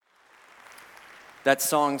That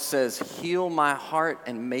song says, heal my heart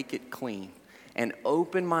and make it clean, and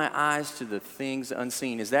open my eyes to the things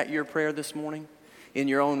unseen. Is that your prayer this morning? In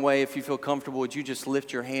your own way, if you feel comfortable, would you just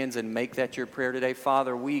lift your hands and make that your prayer today?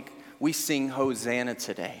 Father, we sing Hosanna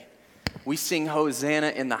today. We sing Hosanna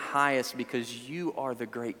in the highest because you are the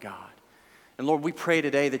great God. And Lord, we pray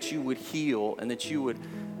today that you would heal and that you would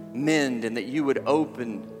mend and that you would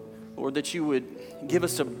open, Lord, that you would give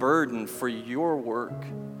us a burden for your work.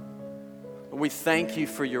 We thank you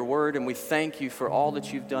for your word and we thank you for all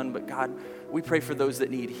that you've done. But God, we pray for those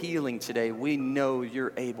that need healing today. We know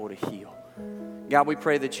you're able to heal. God, we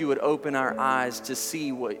pray that you would open our eyes to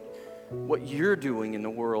see what you're doing in the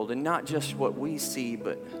world and not just what we see,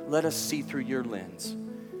 but let us see through your lens.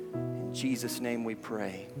 In Jesus' name we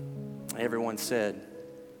pray. Everyone said,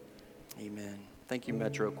 amen. Thank you,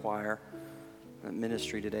 Metro Choir,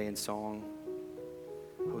 ministry today in song,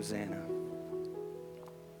 Hosanna.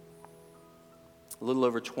 A little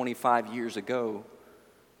over 25 years ago,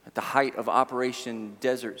 at the height of Operation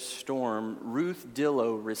Desert Storm, Ruth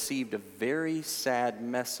Dillow received a very sad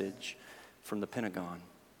message from the Pentagon.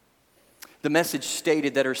 The message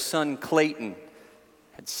stated that her son Clayton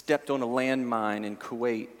had stepped on a landmine in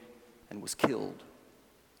Kuwait and was killed.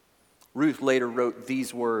 Ruth later wrote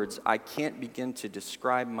these words, "I can't begin to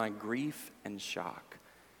describe my grief and shock.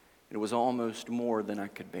 It was almost more than I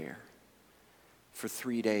could bear. For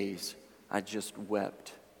 3 days, I just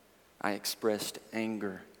wept. I expressed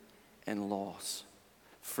anger and loss.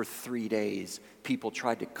 For 3 days, people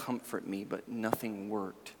tried to comfort me, but nothing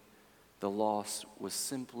worked. The loss was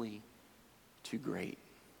simply too great."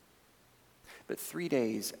 But 3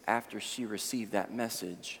 days after she received that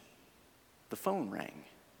message, the phone rang.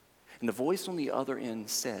 And the voice on the other end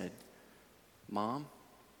said, "Mom,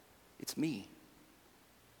 it's me.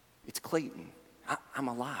 It's Clayton. I'm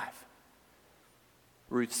alive."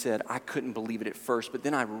 Ruth said, "I couldn't believe it at first, but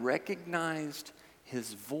then I recognized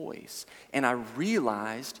his voice, and I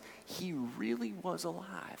realized he really was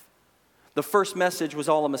alive. The first message was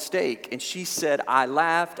all a mistake, and she said, I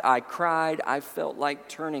laughed, I cried, I felt like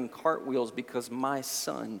turning cartwheels because my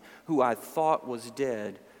son, who I thought was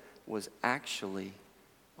dead, was actually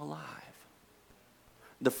alive."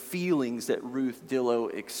 The feelings that Ruth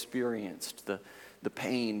Dillow experienced, the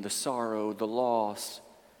pain, the sorrow, the loss,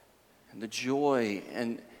 and the joy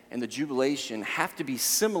and the jubilation have to be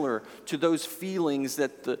similar to those feelings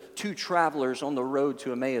that the two travelers on the road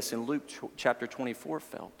to Emmaus in Luke chapter 24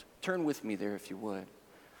 felt. Turn with me there if you would.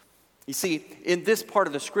 You see, in this part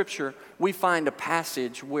of the scripture, we find a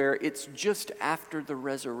passage where it's just after the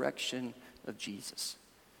resurrection of Jesus.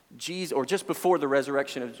 Or just before the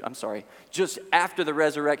resurrection of, just after the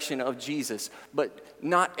resurrection of Jesus, but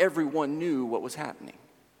not everyone knew what was happening.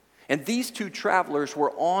 And these two travelers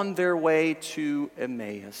were on their way to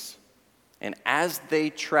Emmaus. And as they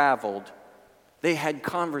traveled, they had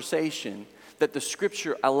conversation that the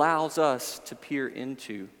scripture allows us to peer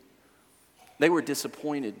into. They were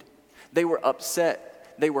disappointed. They were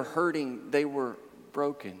upset. They were hurting. They were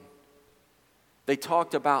broken. They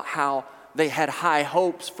talked about how they had high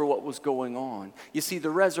hopes for what was going on. You see, the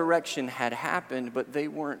resurrection had happened, but they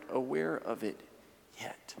weren't aware of it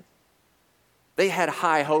yet. They had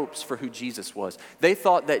high hopes for who Jesus was. They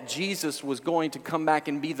thought that Jesus was going to come back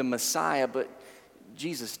and be the Messiah, but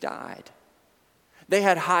Jesus died. They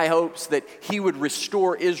had high hopes that he would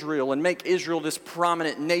restore Israel and make Israel this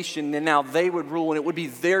prominent nation, and now they would rule, and it would be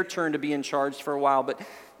their turn to be in charge for a while, but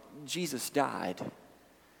Jesus died.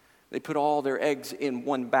 They put all their eggs in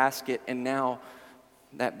one basket, and now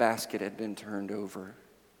that basket had been turned over.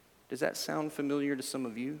 Does that sound familiar to some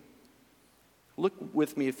of you? Look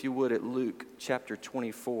with me, if you would, at Luke chapter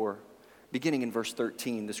 24, beginning in verse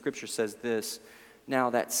 13. The scripture says this, "Now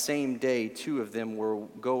that same day, two of them were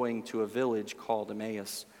going to a village called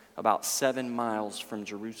Emmaus, about 7 miles from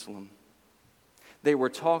Jerusalem. They were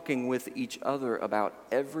talking with each other about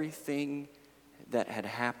everything that had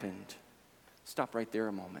happened." Stop right there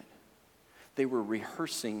a moment. They were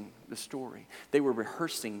rehearsing the story. They were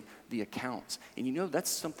rehearsing the accounts. And you know, that's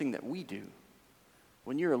something that we do.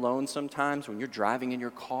 When you're alone sometimes, when you're driving in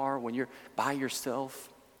your car, when you're by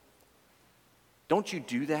yourself, don't you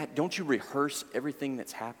do that? Don't you rehearse everything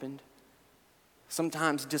that's happened?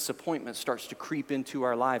 Sometimes disappointment starts to creep into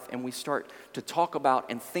our life, and we start to talk about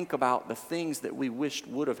and think about the things that we wished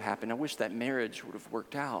would have happened. I wish that marriage would have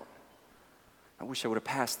worked out. I wish I would have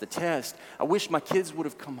passed the test. I wish my kids would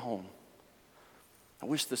have come home. I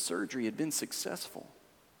wish the surgery had been successful.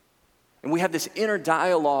 And we have this inner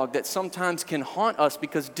dialogue that sometimes can haunt us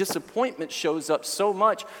because disappointment shows up so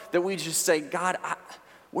much that we just say, God,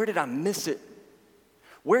 where did I miss it?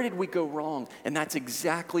 Where did we go wrong? And that's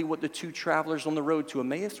exactly what the two travelers on the road to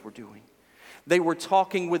Emmaus were doing. They were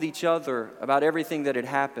talking with each other about everything that had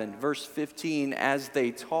happened. Verse 15, as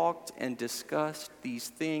they talked and discussed these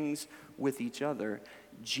things with each other,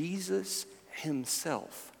 Jesus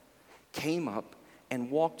himself came up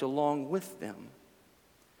and walked along with them.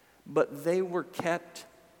 But they were kept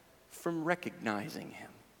from recognizing him.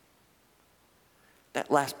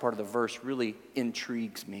 That last part of the verse really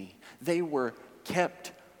intrigues me. They were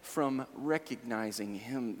kept from recognizing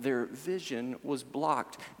him. Their vision was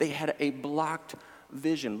blocked. They had a blocked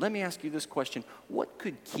vision. Let me ask you this question. What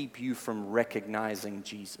could keep you from recognizing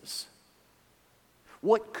Jesus?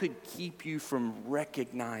 What could keep you from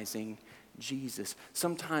recognizing Jesus?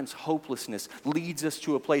 Sometimes hopelessness leads us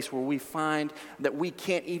to a place where we find that we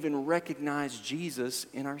can't even recognize Jesus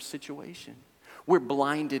in our situation. We're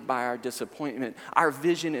blinded by our disappointment. Our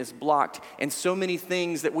vision is blocked. And so many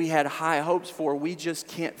things that we had high hopes for, we just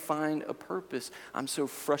can't find a purpose. I'm so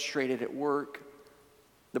frustrated at work.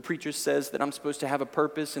 The preacher says that I'm supposed to have a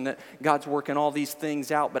purpose and that God's working all these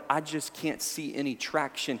things out, but I just can't see any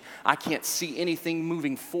traction. I can't see anything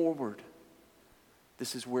moving forward.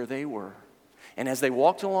 This is where they were. And as they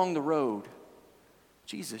walked along the road,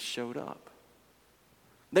 Jesus showed up.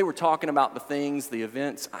 They were talking about the things, the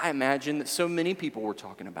events, I imagine that so many people were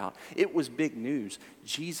talking about. It was big news.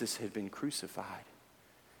 Jesus had been crucified,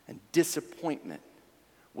 and disappointment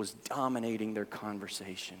was dominating their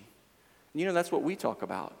conversation. You know, that's what we talk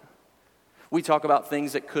about. We talk about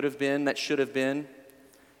things that could have been, that should have been.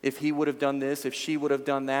 If he would have done this, if she would have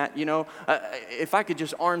done that. You know, if I could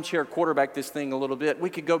just armchair quarterback this thing a little bit, we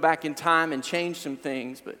could go back in time and change some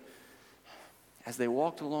things. But as they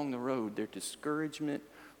walked along the road, their discouragement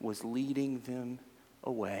was leading them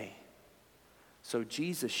away. So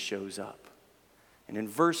Jesus shows up. And in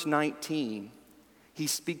verse 19, he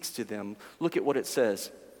speaks to them. Look at what it says.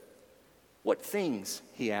 What things,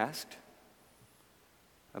 he asked.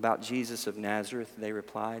 About Jesus of Nazareth, they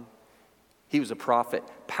replied. He was a prophet,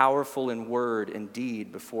 powerful in word and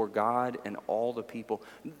deed before God and all the people.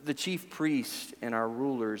 The chief priests and our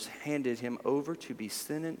rulers handed him over to be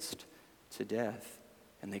sentenced to death,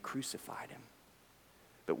 and they crucified him.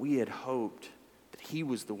 But we had hoped that he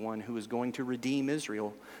was the one who was going to redeem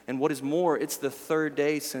Israel. And what is more, it's the third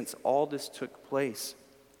day since all this took place.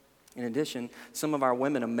 In addition, some of our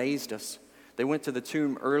women amazed us. They went to the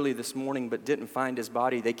tomb early this morning but didn't find his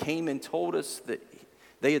body. They came and told us that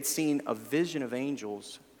they had seen a vision of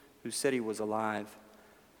angels who said he was alive.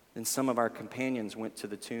 Then some of our companions went to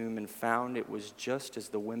the tomb and found it was just as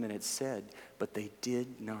the women had said, but they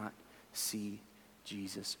did not see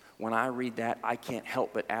Jesus. When I read that, I can't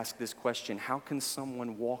help but ask this question. How can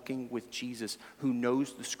someone walking with Jesus who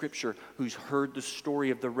knows the scripture, who's heard the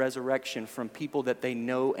story of the resurrection from people that they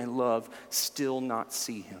know and love, still not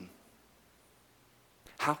see him?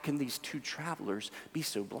 How can these two travelers be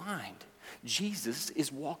so blind? Jesus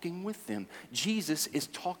is walking with them. Jesus is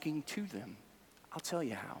talking to them. I'll tell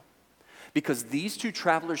you how. Because these two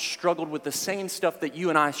travelers struggled with the same stuff that you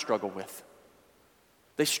and I struggle with.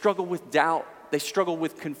 They struggle with doubt. They struggle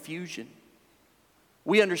with confusion.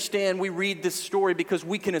 We understand, we read this story because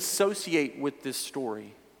we can associate with this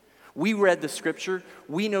story. We read the scripture,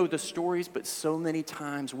 we know the stories, but so many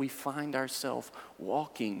times we find ourselves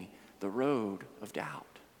walking the road of doubt.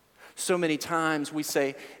 So many times we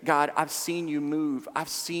say, God, I've seen you move. I've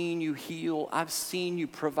seen you heal. I've seen you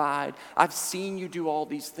provide. I've seen you do all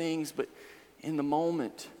these things, but in the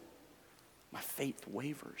moment, my faith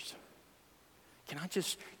wavers. Can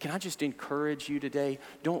I just encourage you today?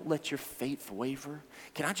 Don't let your faith waver.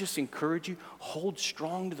 Can I just encourage you? Hold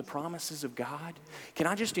strong to the promises of God. Can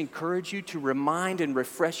I just encourage you to remind and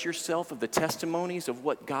refresh yourself of the testimonies of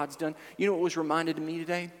what God's done? You know what was reminded to me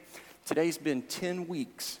today? Today's been 10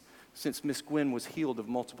 weeks since Miss Gwen was healed of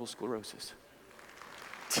multiple sclerosis.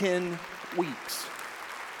 10 weeks.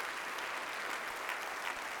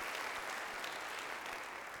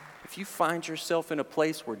 If you find yourself in a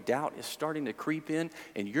place where doubt is starting to creep in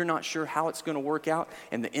and you're not sure how it's going to work out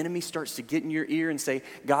and the enemy starts to get in your ear and say,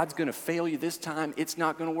 God's going to fail you this time, it's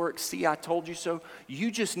not going to work, see, I told you so, you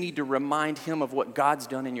just need to remind him of what God's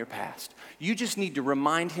done in your past. You just need to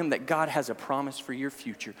remind him that God has a promise for your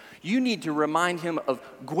future. You need to remind him of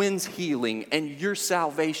Gwen's healing and your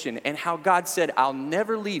salvation and how God said, I'll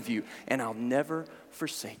never leave you and I'll never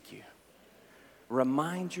forsake you.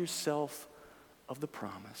 Remind yourself of the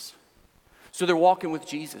promise. So they're walking with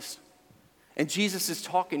Jesus, and Jesus is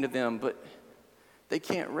talking to them, but they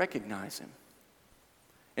can't recognize him.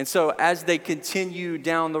 And so as they continue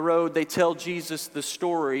down the road, they tell Jesus the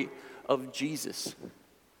story of Jesus.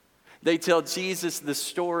 They tell Jesus the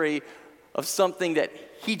story of something that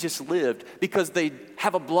he just lived, because they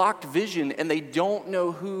have a blocked vision and they don't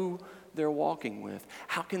know who they're walking with.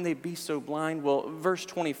 How can they be so blind? Well, verse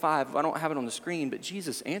 25, I don't have it on the screen, but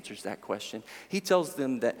Jesus answers that question. He tells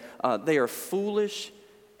them that they are foolish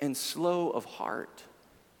and slow of heart.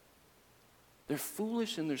 They're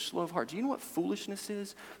foolish and they're slow of heart. Do you know what foolishness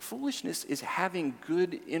is? Foolishness is having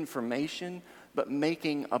good information but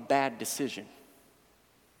making a bad decision.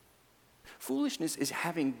 Foolishness is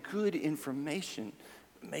having good information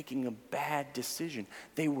making a bad decision.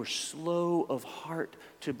 They were slow of heart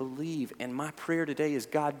to believe. And my prayer today is,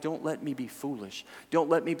 God, don't let me be foolish. Don't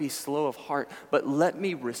let me be slow of heart, but let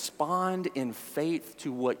me respond in faith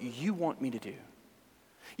to what you want me to do.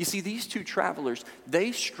 You see, these two travelers,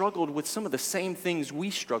 they struggled with some of the same things we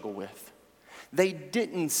struggle with. They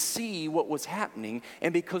didn't see what was happening,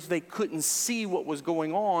 and because they couldn't see what was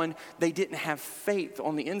going on, they didn't have faith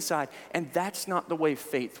on the inside. And that's not the way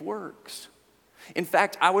faith works. In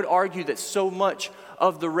fact, I would argue that so much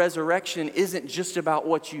of the resurrection isn't just about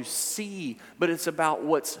what you see, but it's about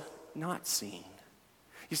what's not seen.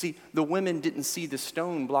 You see, the women didn't see the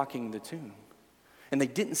stone blocking the tomb, and they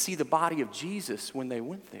didn't see the body of Jesus when they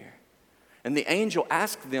went there. And the angel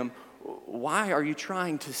asked them, why are you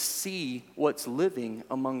trying to see what's living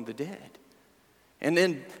among the dead? And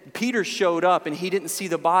then Peter showed up and he didn't see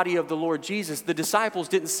the body of the Lord Jesus. The disciples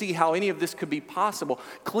didn't see how any of this could be possible.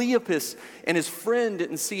 Cleopas and his friend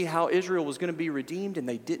didn't see how Israel was going to be redeemed, and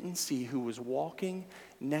they didn't see who was walking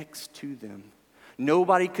next to them.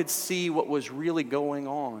 Nobody could see what was really going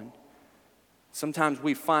on. Sometimes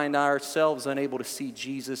we find ourselves unable to see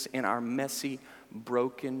Jesus in our messy,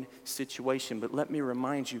 broken situation. But let me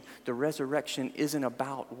remind you, the resurrection isn't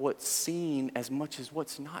about what's seen as much as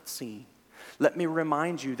what's not seen. Let me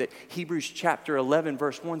remind you that Hebrews chapter 11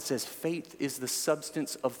 verse 1 says, faith is the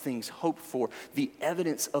substance of things hoped for, the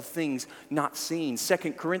evidence of things not seen.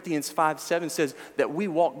 2 Corinthians 5:7 says that we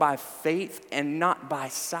walk by faith and not by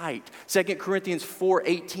sight. 2 Corinthians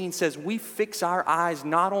 4:18 says we fix our eyes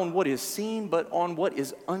not on what is seen, but on what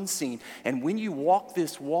is unseen. And when you walk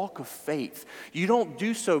this walk of faith, you don't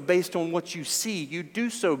do so based on what you see. You do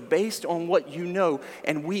so based on what you know.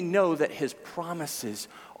 And we know that his promises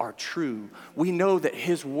are true. We know that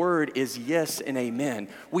his word is yes and amen.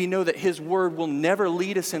 We know that his word will never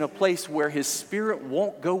lead us in a place where his spirit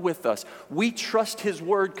won't go with us. We trust his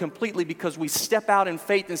word completely because we step out in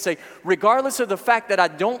faith and say, regardless of the fact that I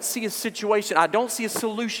don't see a situation, I don't see a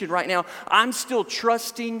solution right now, I'm still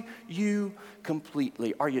trusting you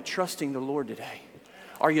completely. Are you trusting the Lord today?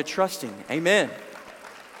 Are you trusting? Amen.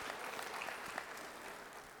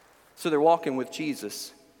 So they're walking with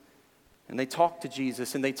Jesus. And they talk to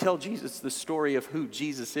Jesus and they tell Jesus the story of who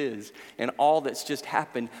Jesus is and all that's just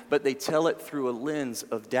happened, but they tell it through a lens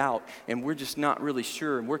of doubt. And we're just not really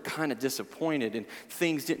sure, and we're kind of disappointed, and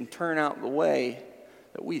things didn't turn out the way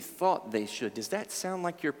that we thought they should. Does that sound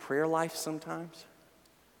like your prayer life sometimes?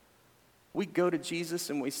 We go to Jesus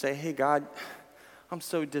and we say, hey, God, I'm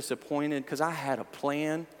so disappointed because I had a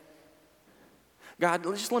plan. God,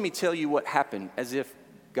 just let me tell you what happened, as if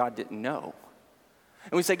God didn't know.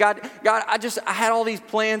 And we say, God, I had all these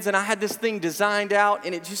plans and I had this thing designed out,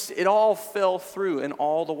 and it all fell through. And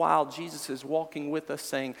all the while, Jesus is walking with us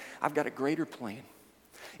saying, I've got a greater plan.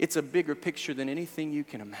 It's a bigger picture than anything you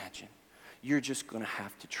can imagine. You're just going to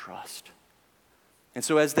have to trust. And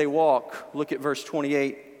so as they walk, look at verse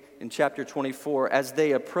 28 in chapter 24. As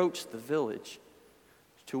they approached the village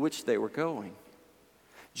to which they were going,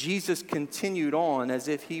 Jesus continued on as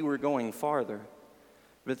if he were going farther.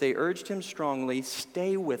 But they urged him strongly,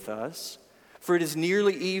 stay with us, for it is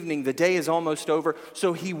nearly evening, the day is almost over.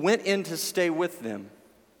 So he went in to stay with them.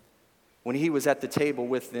 When he was at the table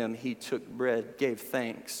with them, he took bread, gave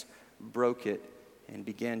thanks, broke it, and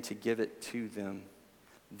began to give it to them.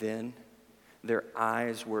 Then their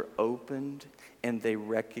eyes were opened, and they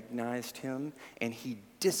recognized him, and he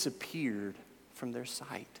disappeared from their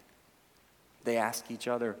sight. They asked each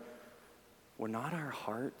other, were not our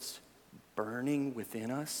hearts burning within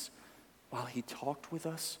us while he talked with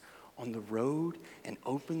us on the road and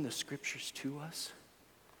opened the scriptures to us?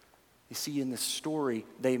 You see, in the story,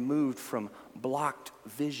 they moved from blocked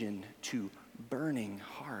vision to burning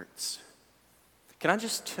hearts. Can I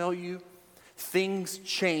just tell you, things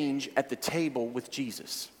change at the table with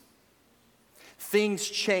Jesus. Things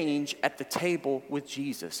change at the table with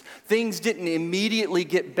Jesus. Things didn't immediately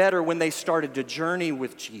get better when they started to journey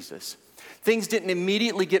with Jesus. Things didn't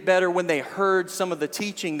immediately get better when they heard some of the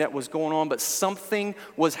teaching that was going on, but something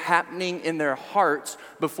was happening in their hearts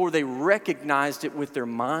before they recognized it with their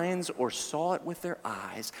minds or saw it with their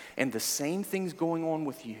eyes. And the same thing's going on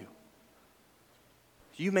with you.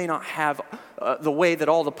 You may not have the way that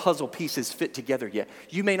all the puzzle pieces fit together yet.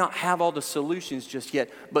 You may not have all the solutions just yet,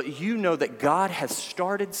 but you know that God has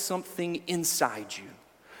started something inside you.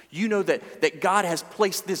 You know that God has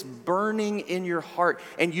placed this burning in your heart,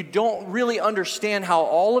 and you don't really understand how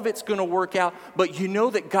all of it's going to work out, but you know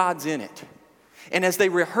that God's in it. And as they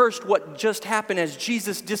rehearsed what just happened, as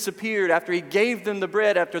Jesus disappeared, after he gave them the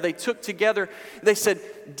bread, after they took together, they said,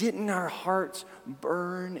 "Didn't our hearts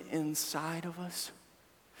burn inside of us?"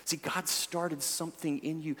 See, God started something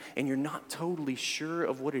in you, and you're not totally sure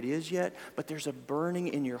of what it is yet, but there's a burning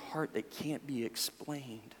in your heart that can't be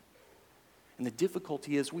explained. And the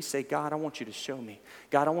difficulty is we say, "God, I want you to show me.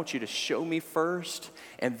 God, I want you to show me first,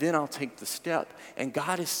 and then I'll take the step." And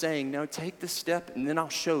God is saying, "No, take the step, and then I'll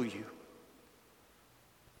show you."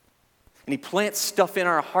 And he plants stuff in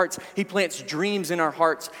our hearts. He plants dreams in our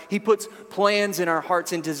hearts. He puts plans in our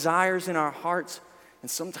hearts and desires in our hearts. And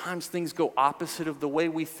sometimes things go opposite of the way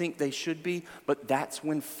we think they should be, but that's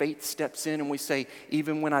when faith steps in and we say,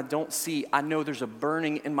 even when I don't see, I know there's a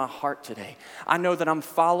burning in my heart today. I know that I'm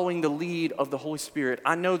following the lead of the Holy Spirit.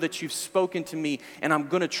 I know that you've spoken to me, and I'm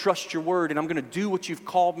going to trust your word, and I'm going to do what you've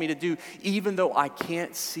called me to do, even though I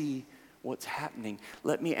can't see what's happening.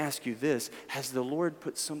 Let me ask you this: has the Lord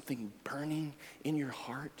put something burning in your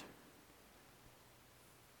heart?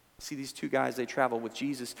 See, these two guys, they traveled with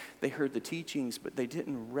Jesus. They heard the teachings, but they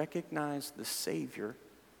didn't recognize the Savior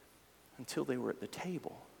until they were at the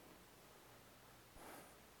table.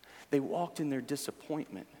 They walked in their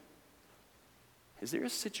disappointment. Is there a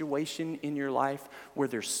situation in your life where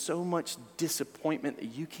there's so much disappointment that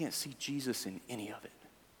you can't see Jesus in any of it?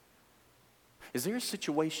 Is there a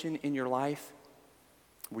situation in your life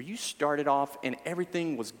where you started off and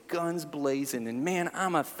everything was guns blazing and man,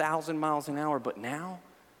 I'm 1,000 miles an hour, but now,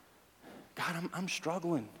 God, I'm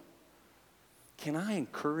struggling. Can I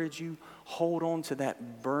encourage you? Hold on to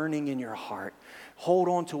that burning in your heart. Hold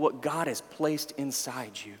on to what God has placed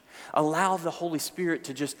inside you. Allow the Holy Spirit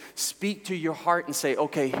to just speak to your heart and say,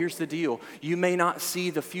 "Okay, here's the deal. You may not see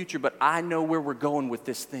the future, but I know where we're going with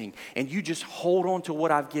this thing." And you just hold on to what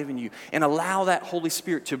I've given you and allow that Holy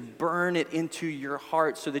Spirit to burn it into your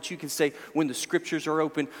heart so that you can say, when the scriptures are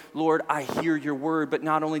open, "Lord, I hear your word, but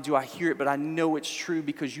not only do I hear it, but I know it's true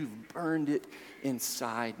because you've burned it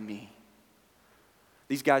inside me."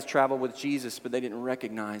 These guys traveled with Jesus, but they didn't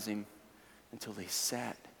recognize him until they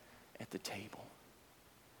sat at the table.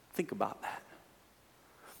 Think about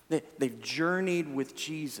that. They've journeyed with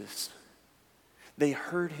Jesus. They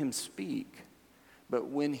heard him speak, but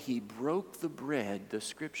when he broke the bread, the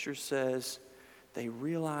scripture says they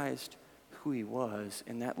realized who he was,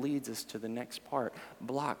 and that leads us to the next part: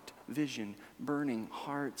 blocked vision, burning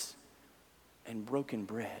hearts, and broken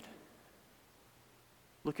bread.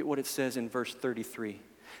 Look at what it says in verse 33.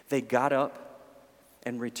 They got up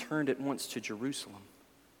and returned at once to Jerusalem.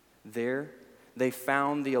 There they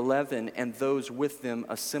found the 11 and those with them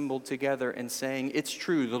assembled together and saying, "It's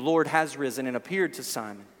true, the Lord has risen and appeared to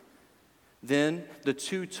Simon." Then the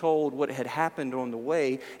two told what had happened on the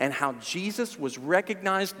way and how Jesus was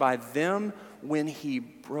recognized by them when he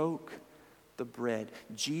broke the bread.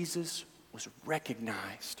 Jesus was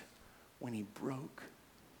recognized when he broke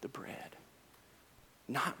the bread.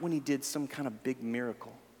 Not when he did some kind of big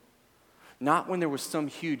miracle. Not when there was some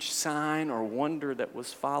huge sign or wonder that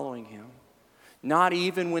was following him. Not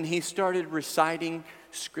even when he started reciting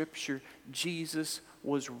scripture. Jesus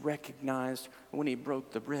was recognized when he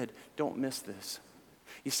broke the bread. Don't miss this.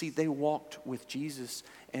 You see, they walked with Jesus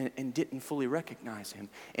and didn't fully recognize him.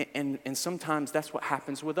 And sometimes that's what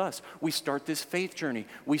happens with us. We start this faith journey.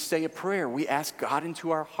 We say a prayer. We ask God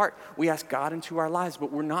into our heart. We ask God into our lives,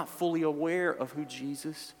 but we're not fully aware of who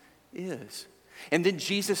Jesus is. And then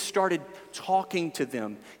Jesus started talking to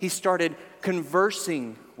them. He started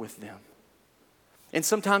conversing with them. And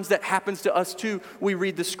sometimes that happens to us too. We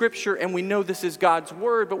read the scripture and we know this is God's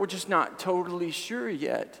word, but we're just not totally sure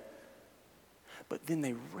yet. But then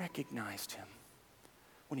they recognized him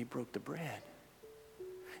when he broke the bread.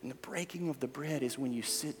 And the breaking of the bread is when you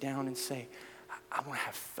sit down and say, I want to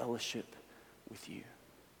have fellowship with you.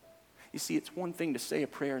 You see, it's one thing to say a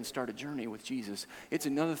prayer and start a journey with Jesus. It's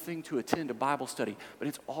another thing to attend a Bible study. But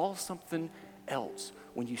it's all something else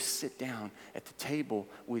when you sit down at the table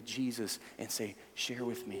with Jesus and say, share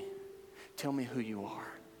with me. Tell me who you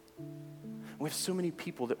are. We have so many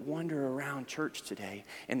people that wander around church today,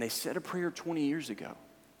 and they said a prayer 20 years ago.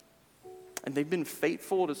 And they've been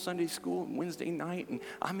faithful to Sunday school and Wednesday night, and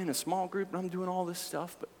I'm in a small group, and I'm doing all this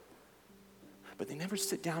stuff, but they never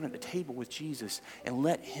sit down at the table with Jesus and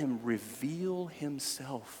let him reveal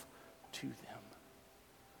himself to them.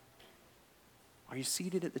 Are you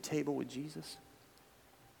seated at the table with Jesus?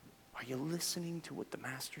 Are you listening to what the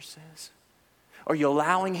Master says? Are you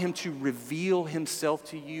allowing him to reveal himself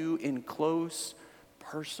to you in close,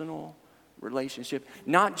 personal relationship?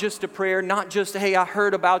 Not just a prayer, not just, hey, I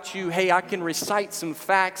heard about you. Hey, I can recite some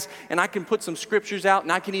facts and I can put some scriptures out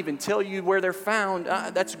and I can even tell you where they're found.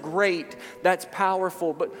 That's great. That's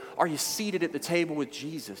powerful. But are you seated at the table with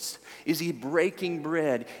Jesus? Is he breaking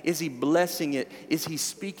bread? Is he blessing it? Is he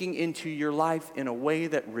speaking into your life in a way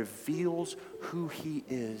that reveals who he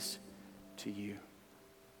is to you?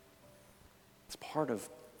 That's part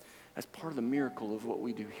of the miracle of what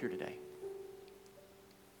we do here today.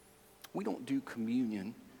 We don't do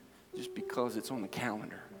communion just because it's on the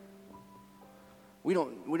calendar. We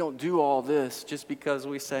don't do all this just because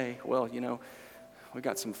we say, well, we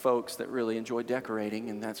got some folks that really enjoy decorating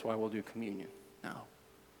and that's why we'll do communion. No.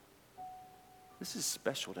 This is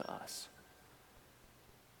special to us.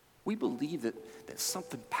 We believe that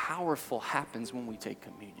something powerful happens when we take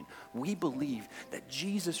communion. We believe that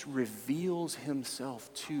Jesus reveals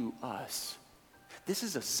himself to us. This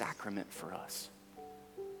is a sacrament for us.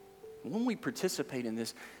 When we participate in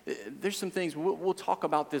this, there's some things, we'll talk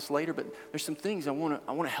about this later, but there's some things I want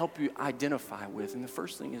to help you identify with. And the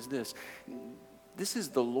first thing is this. This is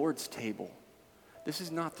the Lord's table. This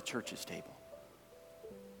is not the church's table.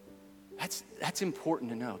 That's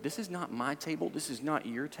important to know. This is not my table. This is not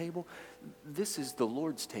your table. This is the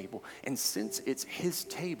Lord's table. And since it's his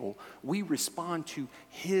table, we respond to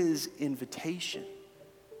his invitation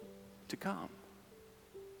to come.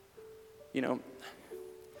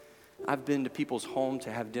 I've been to people's home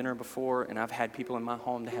to have dinner before, and I've had people in my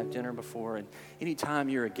home to have dinner before. And anytime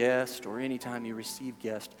you're a guest or anytime you receive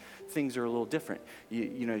guests, things are a little different.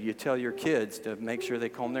 You tell your kids to make sure they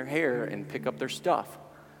comb their hair and pick up their stuff.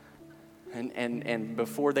 And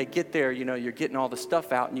before they get there, you're getting all the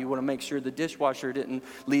stuff out and you want to make sure the dishwasher didn't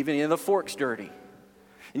leave any of the forks dirty.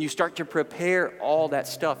 And you start to prepare all that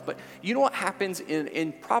stuff. But you know what happens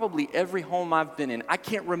in probably every home I've been in? I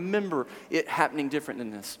can't remember it happening different than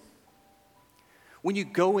this. When you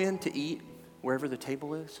go in to eat, wherever the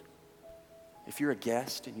table is, if you're a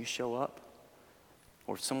guest and you show up,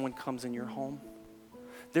 or if someone comes in your home,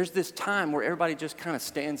 there's this time where everybody just kind of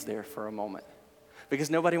stands there for a moment.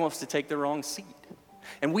 Because nobody wants to take the wrong seat.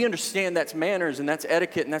 And we understand that's manners and that's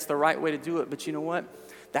etiquette and that's the right way to do it. But you know what?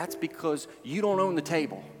 That's because you don't own the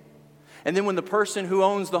table. And then when the person who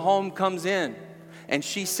owns the home comes in and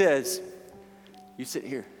she says, you sit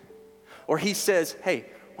here. Or he says, hey,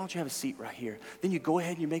 why don't you have a seat right here? Then you go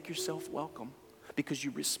ahead and you make yourself welcome because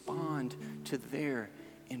you respond to their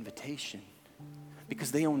invitation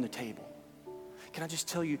because they own the table. Can I just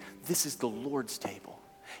tell you, this is the Lord's table.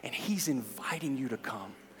 And he's inviting you to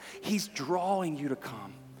come. He's drawing you to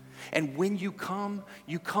come. And when you come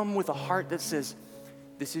with a heart that says,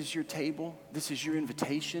 this is your table, this is your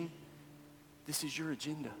invitation, this is your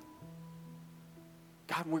agenda.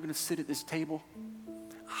 God, we're going to sit at this table.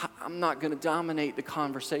 I'm not going to dominate the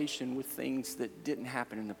conversation with things that didn't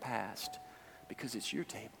happen in the past because it's your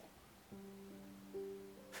table.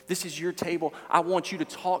 This is your table. I want you to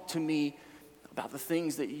talk to me about the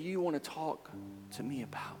things that you want to talk to me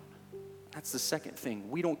about. That's the second thing.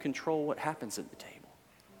 We don't control what happens at the table.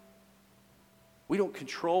 We don't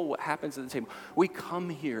control what happens at the table. We come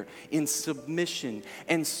here in submission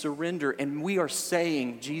and surrender, and we are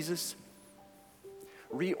saying, Jesus,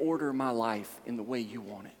 reorder my life in the way you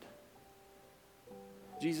want it.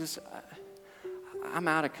 Jesus, I'm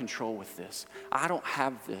out of control with this. I don't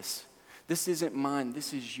have this. This isn't mine,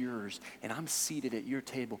 this is yours, and I'm seated at your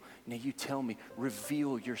table. Now you tell me,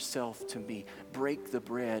 reveal yourself to me. Break the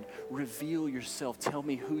bread, reveal yourself, tell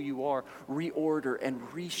me who you are. Reorder and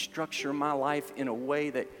restructure my life in a way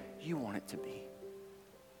that you want it to be.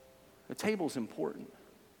 The table's important.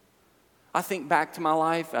 I think back to my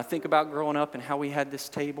life, I think about growing up and how we had this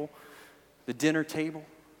table, the dinner table.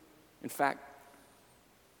 In fact,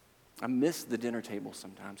 I miss the dinner table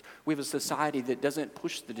sometimes. We have a society that doesn't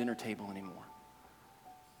push the dinner table anymore.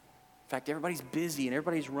 In fact, everybody's busy and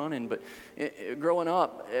everybody's running, but growing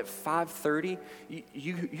up at 5:30,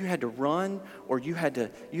 you had to run, or you had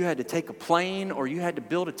to take a plane, or you had to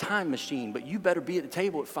build a time machine, but you better be at the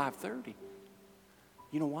table at 5:30.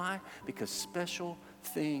 You know why? Because special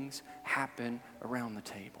things happen around the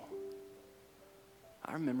table.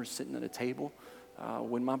 I remember sitting at a table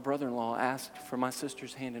when my brother-in-law asked for my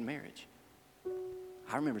sister's hand in marriage.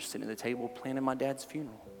 I remember sitting at the table planning my dad's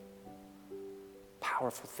funeral.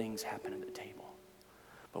 Powerful things happen at the table.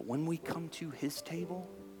 But when we come to his table,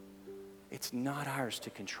 it's not ours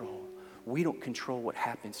to control. We don't control what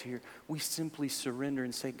happens here. We simply surrender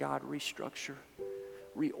and say, God, restructure,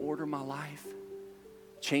 reorder my life,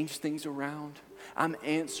 change things around. I'm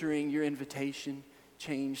answering your invitation,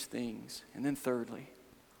 change things. And then thirdly,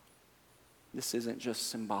 this isn't just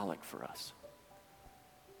symbolic for us.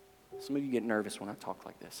 Some of you get nervous when I talk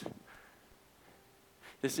like this.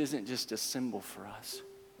 This isn't just a symbol for us.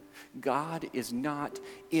 God is not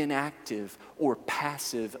inactive or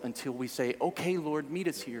passive until we say, okay, Lord, meet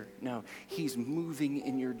us here. No, he's moving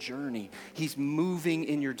in your journey. He's moving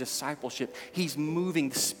in your discipleship. He's moving.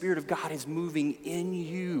 The Spirit of God is moving in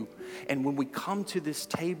you. And when we come to this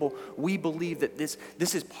table, we believe that this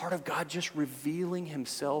is part of God just revealing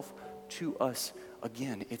himself to us.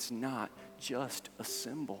 Again, it's not just a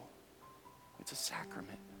symbol. It's a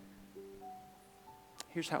sacrament.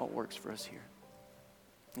 Here's how it works for us here.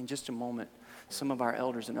 In just a moment, some of our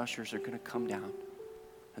elders and ushers are going to come down,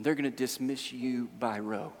 and they're going to dismiss you by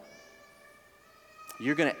row.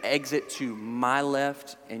 You're going to exit to my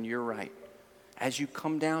left and your right. As you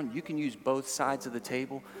come down, you can use both sides of the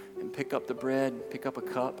table and pick up the bread, pick up a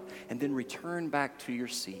cup, and then return back to your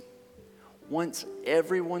seat. Once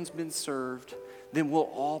everyone's been served, then we'll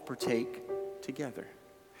all partake together.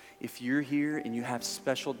 If you're here and you have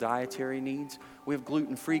special dietary needs, we have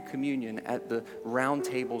gluten-free communion at the round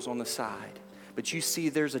tables on the side. But you see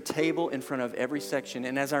there's a table in front of every section.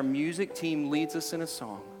 And as our music team leads us in a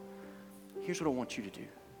song, here's what I want you to do.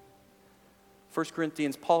 1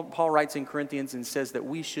 Corinthians, Paul writes in Corinthians and says that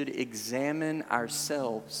we should examine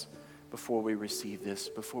ourselves before we receive this,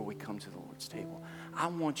 before we come to the Lord's table. I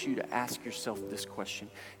want you to ask yourself this question.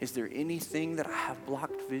 Is there anything that I have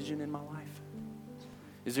blocked vision in my life?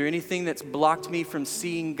 Is there anything that's blocked me from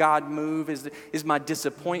seeing God move? Is my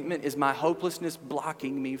disappointment, is my hopelessness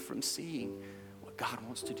blocking me from seeing what God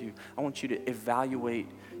wants to do? I want you to evaluate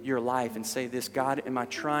your life and say this, God, am I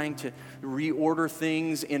trying to reorder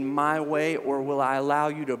things in my way, or will I allow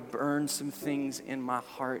you to burn some things in my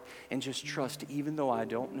heart and just trust even though I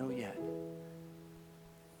don't know yet?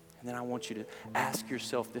 And then I want you to ask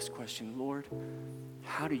yourself this question, Lord,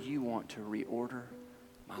 how do you want to reorder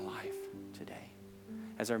my life today?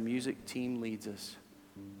 As our music team leads us,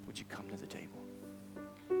 would you come to the table?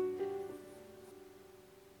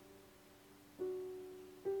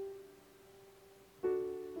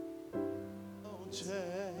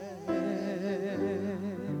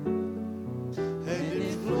 And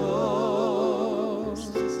it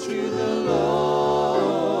flows to the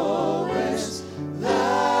lowest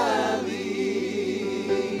valley.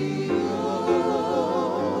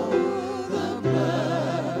 Oh, the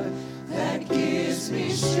blood that gives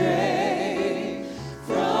me strength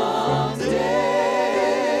from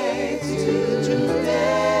day to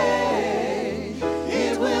day.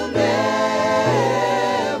 It will never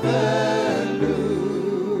lose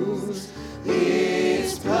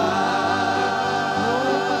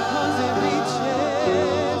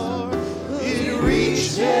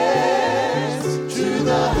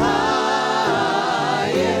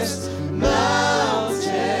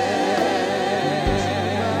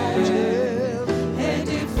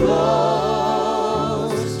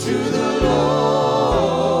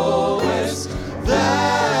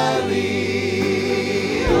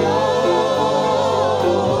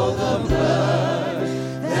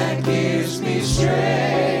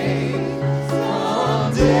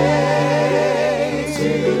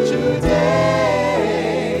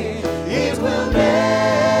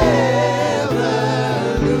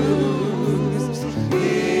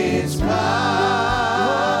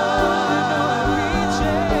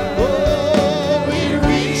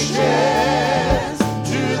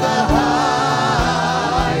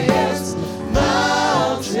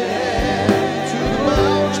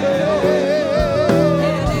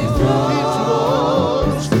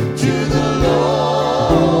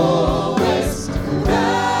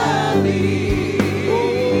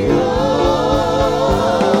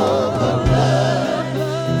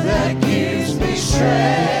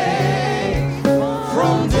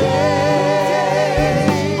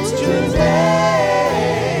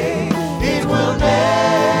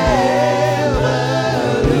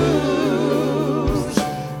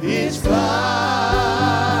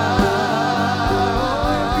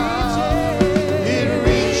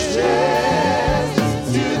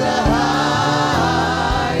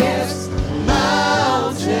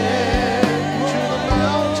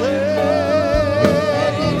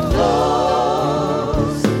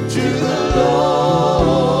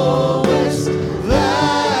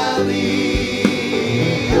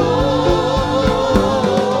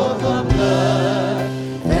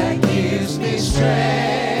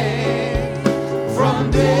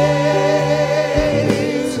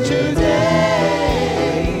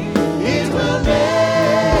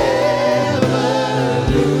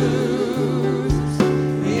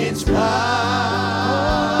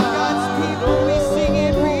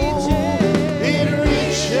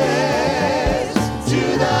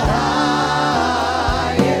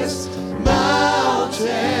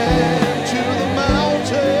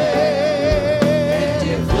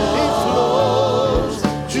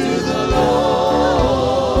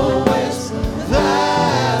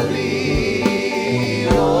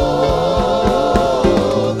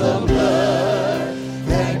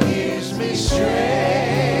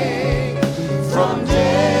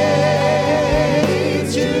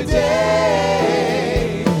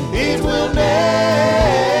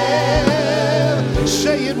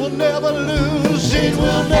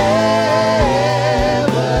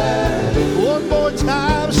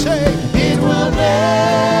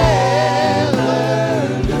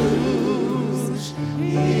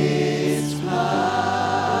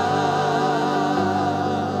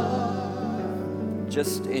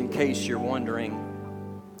just in case you're wondering,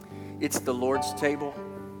 it's the Lord's table,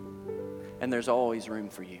 and there's always room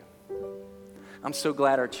for you. I'm so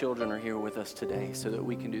glad our children are here with us today so that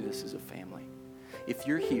we can do this as a family. If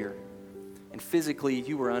you're here and physically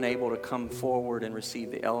you were unable to come forward and receive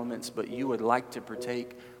the elements, but you would like to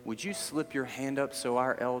partake, would you slip your hand up so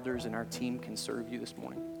our elders and our team can serve you this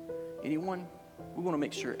morning? Anyone? We want to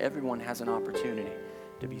make sure everyone has an opportunity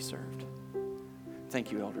to be served.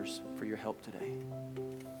 Thank you, elders, for your help today.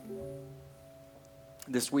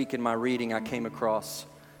 This week in my reading, I came across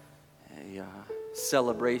a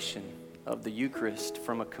celebration of the Eucharist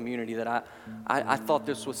from a community that I thought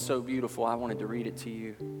this was so beautiful, I wanted to read it to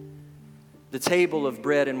you. The table of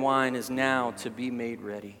bread and wine is now to be made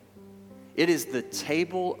ready. It is the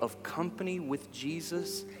table of company with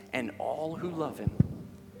Jesus and all who love him.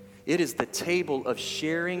 It is the table of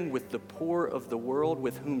sharing with the poor of the world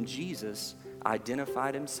with whom Jesus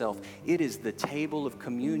identified himself. It is the table of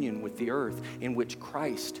communion with the earth in which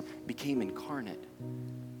Christ became incarnate.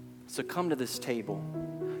 So come to this table,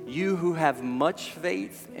 you who have much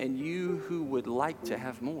faith and you who would like to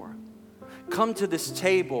have more. Come to this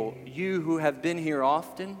table, you who have been here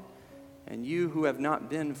often and you who have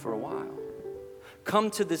not been for a while.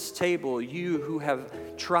 Come to this table, you who have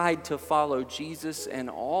tried to follow Jesus and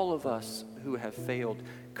all of us who have failed.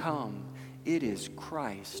 Come, it is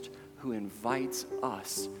Christ who invites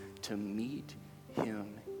us to meet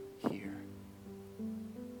him here.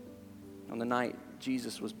 On the night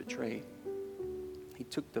Jesus was betrayed, he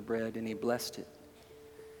took the bread and he blessed it,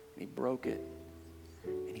 and he broke it,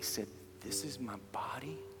 and he said, "This is my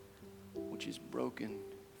body, which is broken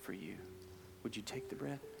for you. Would you take the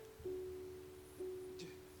bread?"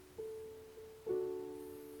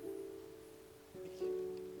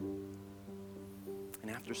 And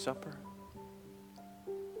after supper,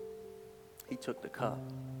 he took the cup,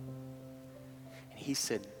 and he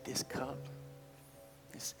said, "This cup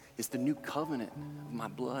is the new covenant of my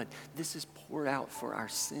blood. This is poured out for our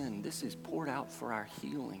sin. This is poured out for our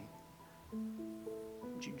healing.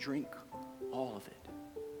 Would you drink all of it?"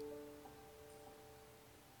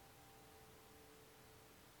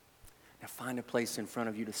 Now find a place in front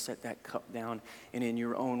of you to set that cup down, and in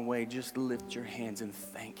your own way, just lift your hands and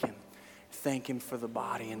thank him. Thank him for the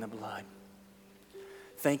body and the blood.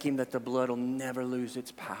 Thank him that the blood will never lose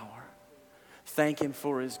its power. Thank him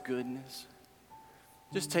for his goodness.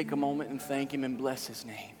 Just take a moment and thank him and bless his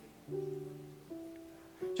name.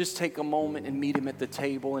 Just take a moment and meet him at the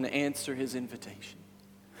table and answer his invitation.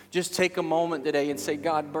 Just take a moment today and say,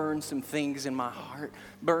 "God, burn some things in my heart.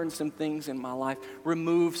 Burn some things in my life.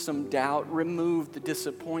 Remove some doubt. Remove the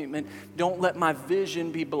disappointment. Don't let my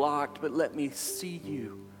vision be blocked, but let me see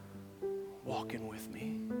you walking with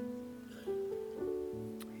me."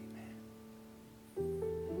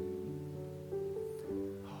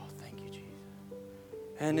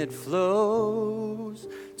 And it flows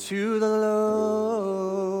to the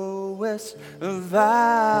lowest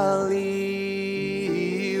valley.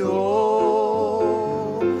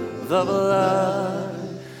 Oh, the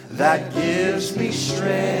blood that gives me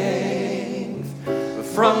strength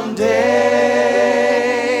from day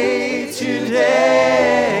to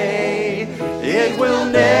day. It will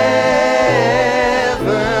never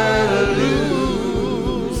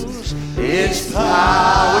lose its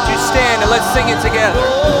power. Would you stand and let's sing it together?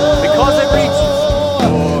 Because it reaches.